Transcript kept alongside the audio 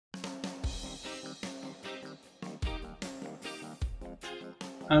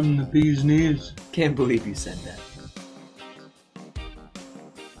I'm the bee's knees. Can't believe you said that.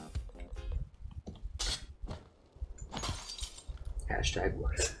 Hashtag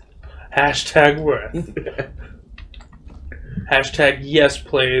worth. Hashtag worth. Hashtag yes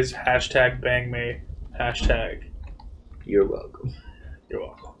please. Hashtag bang me. Hashtag You're welcome. you're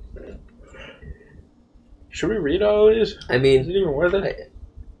welcome. Should we read all of these? I mean, Is it even worth it?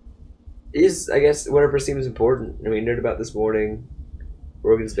 I guess, whatever seems important. I mean, nerd about this morning.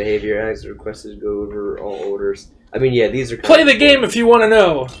 Rogan's behavior, Alex requested to go over all orders. I mean, yeah, these are... Play the game if you want to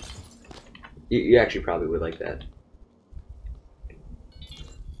know. You actually probably would like that.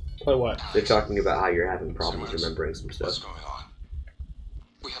 Play what? They're talking about how you're having problems Simmons, remembering some what's stuff. going on?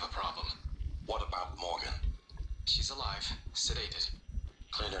 We have a problem. What about Morgan? She's alive, sedated.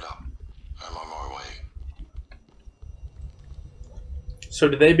 Clean it up. I'm on my way. So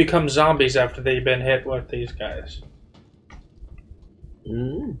do they become zombies after they've been hit with these guys?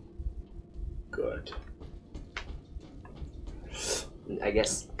 Mm. Good. I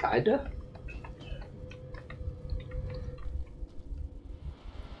guess, kinda?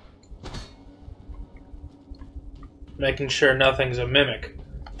 Making sure nothing's a mimic.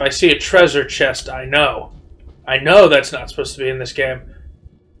 If I see a treasure chest, I know. I know that's not supposed to be in this game.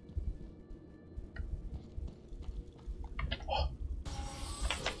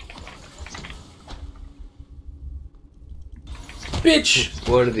 Bitch!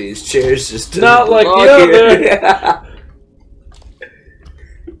 One of these chairs just Not like the other.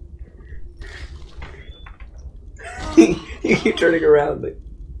 You keep turning around. Like...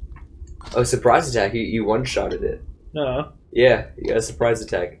 Oh, surprise attack! You one-shotted it. No. Yeah, you got a surprise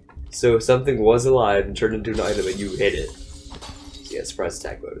attack. So something was alive and turned into an item, and you hit it. So yeah, surprise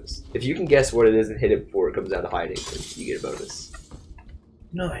attack bonus. If you can guess what it is and hit it before it comes out of hiding, then you get a bonus.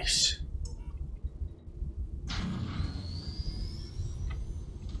 Nice.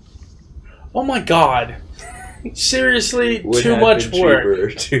 Oh my god. Seriously, Would too have much been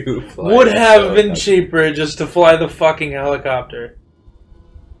work. cheaper to fly Would that have been helicopter. cheaper just to fly the fucking helicopter.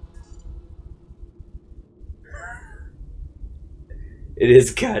 It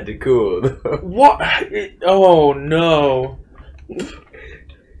is kinda cool, though. What? Oh no.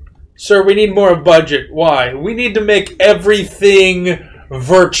 Sir, we need more budget. Why? We need to make everything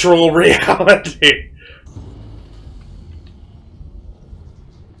virtual reality.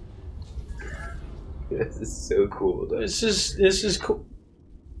 This is so cool, though. This is cool.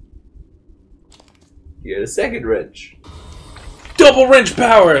 You got a second wrench. Double wrench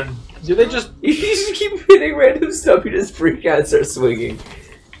power. Do they just? You just keep hitting random stuff, you just freak out and start swinging.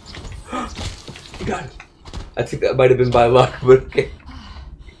 You got it. I think that might have been by luck, but okay.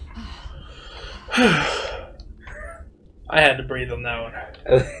 I had to breathe on that one.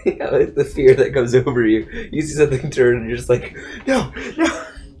 I like the fear that comes over you. You see something turn and you're just like, no, no.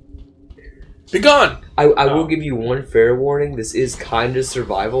 Be gone! I will give you one fair warning. This is kind of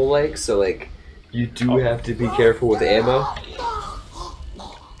survival-like, so like, you do have to be careful with ammo.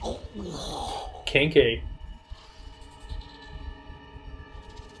 Kinky.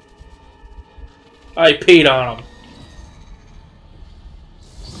 I peed on him.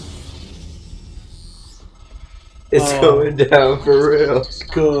 It's going down for real.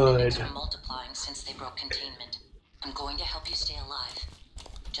 Good. Multiplying since they broke containment. I'm going to help you stay alive.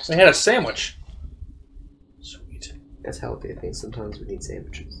 Just We had a sandwich. Sweet. That's healthy. I think sometimes we need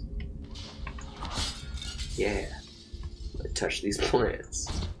sandwiches. Yeah. Let's touch these plants.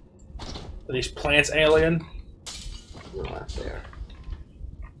 Are these plants alien? No laugh there.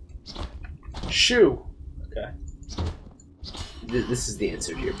 Shoe. Okay. This is the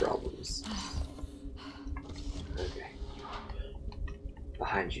answer to your problems. Okay.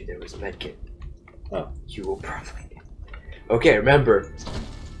 Behind you there was a medkit. Oh. You will probably need. Okay, remember,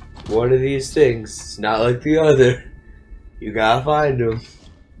 one of these things is not like the other. You gotta find them.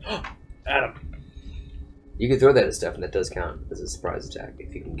 Adam. You can throw that at stuff, and that does count as a surprise attack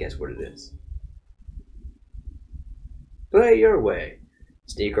if you can guess what it is. Play your way.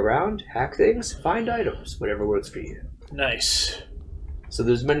 Sneak around, hack things, find items, whatever works for you. Nice. So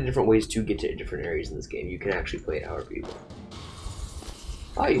there's many different ways to get to different areas in this game. You can actually play it however you want.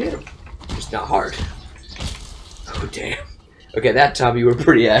 Oh, you hit him. Just not hard. Oh, damn. Okay, that time you were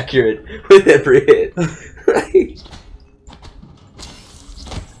pretty accurate with every hit.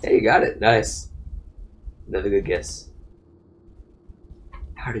 Hey, you got it. Nice. Another good guess.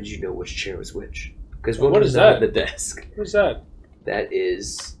 How did you know which chair was which? Because one What was is not that? at the desk. What's that? That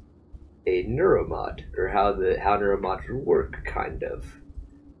is a neuromod, or how neuromods work, kind of.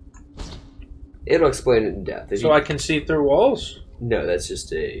 It'll explain it in depth. If So you- I can see through walls? No, that's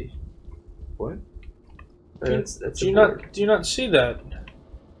just a what? Do you- That's Do a you board. not see that?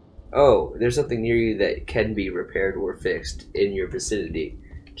 Oh, there's something near you that can be repaired or fixed in your vicinity.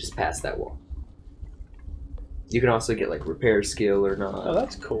 Just past that wall. You can also get like repair skill or not. Oh,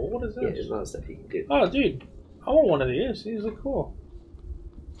 that's cool. What is this? Yeah, there's a lot of stuff you can do. Oh, dude. I want one of these. These look cool.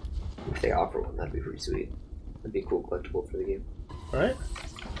 If they offer one, that'd be pretty sweet. That'd be a cool collectible for the game. Right?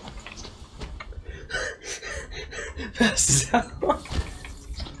 Passes out.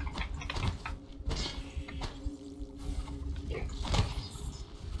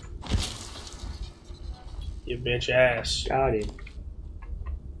 You bitch ass. Got him.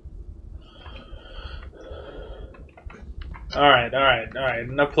 Alright.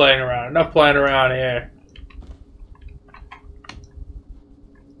 Enough playing around here.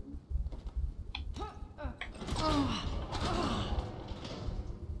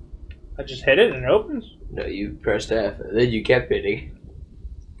 I just hit it and it opens? No, you pressed F, and then you kept hitting.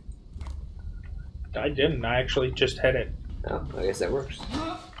 I didn't. I actually just hit it. Oh, I guess that works.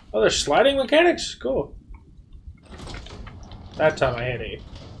 Oh, there's sliding mechanics? Cool. That time I hit E.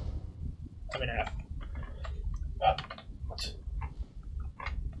 I mean F. What?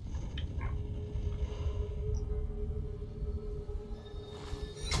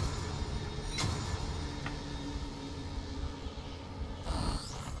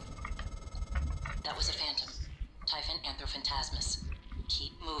 That was a phantom. Typhon Anthrophantasmus.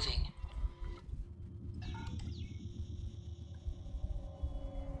 Keep moving.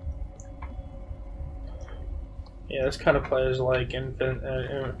 Yeah, this kind of plays like infant.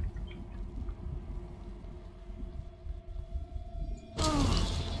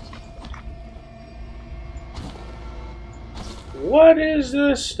 What is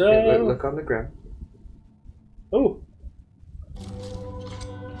this stuff? Okay, look on the ground. Oh,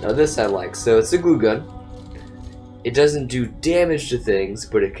 Now this I like. So it's a glue gun. It doesn't do damage to things,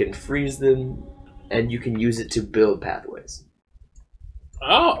 but it can freeze them, and you can use it to build pathways.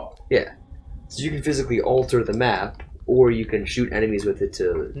 oh, Yeah. So you can physically alter the map, or you can shoot enemies with it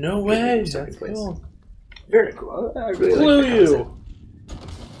to no get them way! stuck in That's place. cool. Very cool. I really Glue like that concept. you.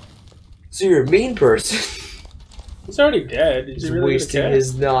 So you're a mean person. He's already dead. Is He's he really wasting dead?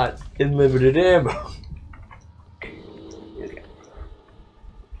 his not unlimited ammo. Okay.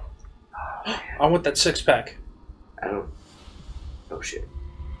 I want that 6-pack. I don't. Oh shit.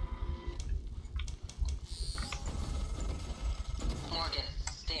 Morgan,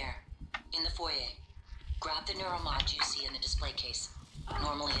 there. In the foyer. Grab the neuromod you see in the display case.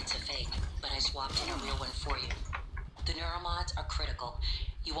 Normally it's a fake, but I swapped in a real one for you. The neuromods are critical.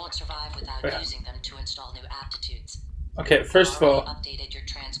 You won't survive without Yeah. using them to install new aptitudes. Okay, first of all, I already updated your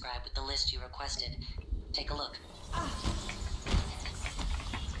transcribe with the list you requested. Take a look.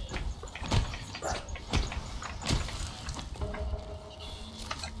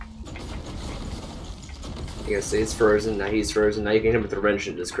 I guess he's frozen. Now he's frozen. Now you can hit him with a wrench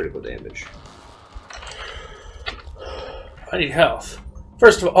and does critical damage. I need health.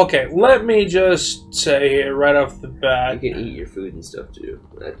 First of all, okay, let me just say here right off the bat. You can eat your food and stuff too.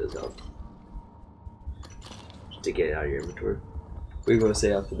 That does help. Just to get it out of your inventory. What are you going to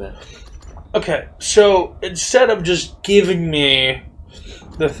say off the bat? Okay, so instead of just giving me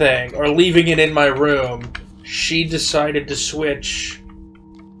the thing or leaving it in my room, she decided to switch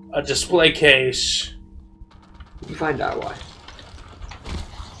a display case. You find out why.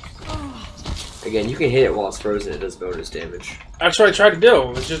 Again, you can hit it while it's frozen. It does bonus damage. That's what I tried to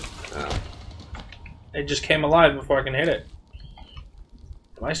do. Oh. It just came alive before I can hit it.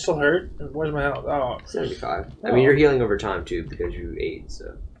 Am I still hurt? Where's my health? Oh, 75. I Oh. mean, you're healing over time too because you ate,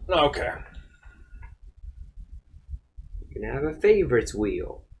 so. okay. You can have a favorites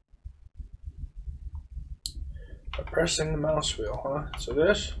wheel. By pressing the mouse wheel, huh? So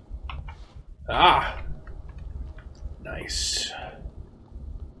this? Ah! Nice.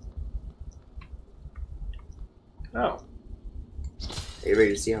 Oh. Are you ready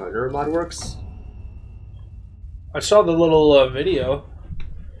to see how a neuromod works? I saw the little video.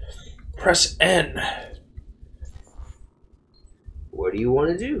 Press N. What do you want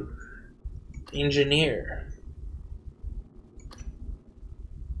to do? Engineer.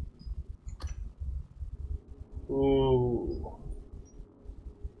 Ooh.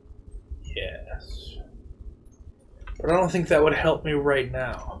 Yes. But I don't think that would help me right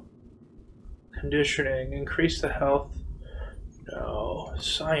now. Conditioning. Increase the health. No.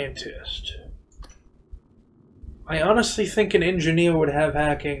 Scientist. I honestly think an engineer would have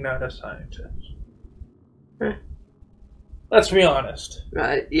hacking, not a scientist. Let's be honest.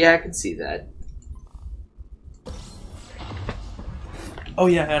 Yeah, I can see that. Oh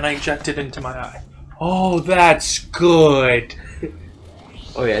yeah, and I injected into my eye. Oh, that's good.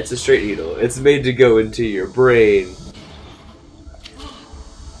 Oh yeah, it's a straight needle. It's made to go into your brain.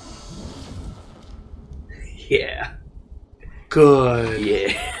 good.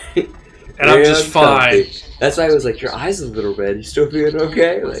 Yeah. And I'm just fine. That's why I was like, your eyes are a little red. You still feeling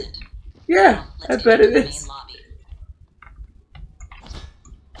okay? Like, yeah, I bet it is.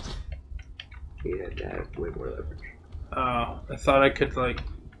 You have to have way more leverage. Oh, I thought I could, like...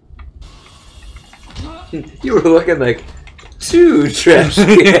 You were looking like 2 trash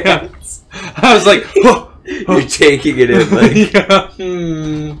cans. I was like, oh, You're taking it in like, yeah.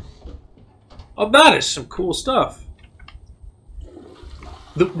 Oh, that is some cool stuff.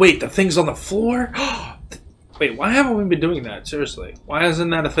 Wait, the thing's on the floor? Wait, why haven't we been doing that? Seriously. Why isn't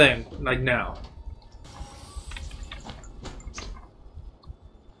that a thing? Like, now?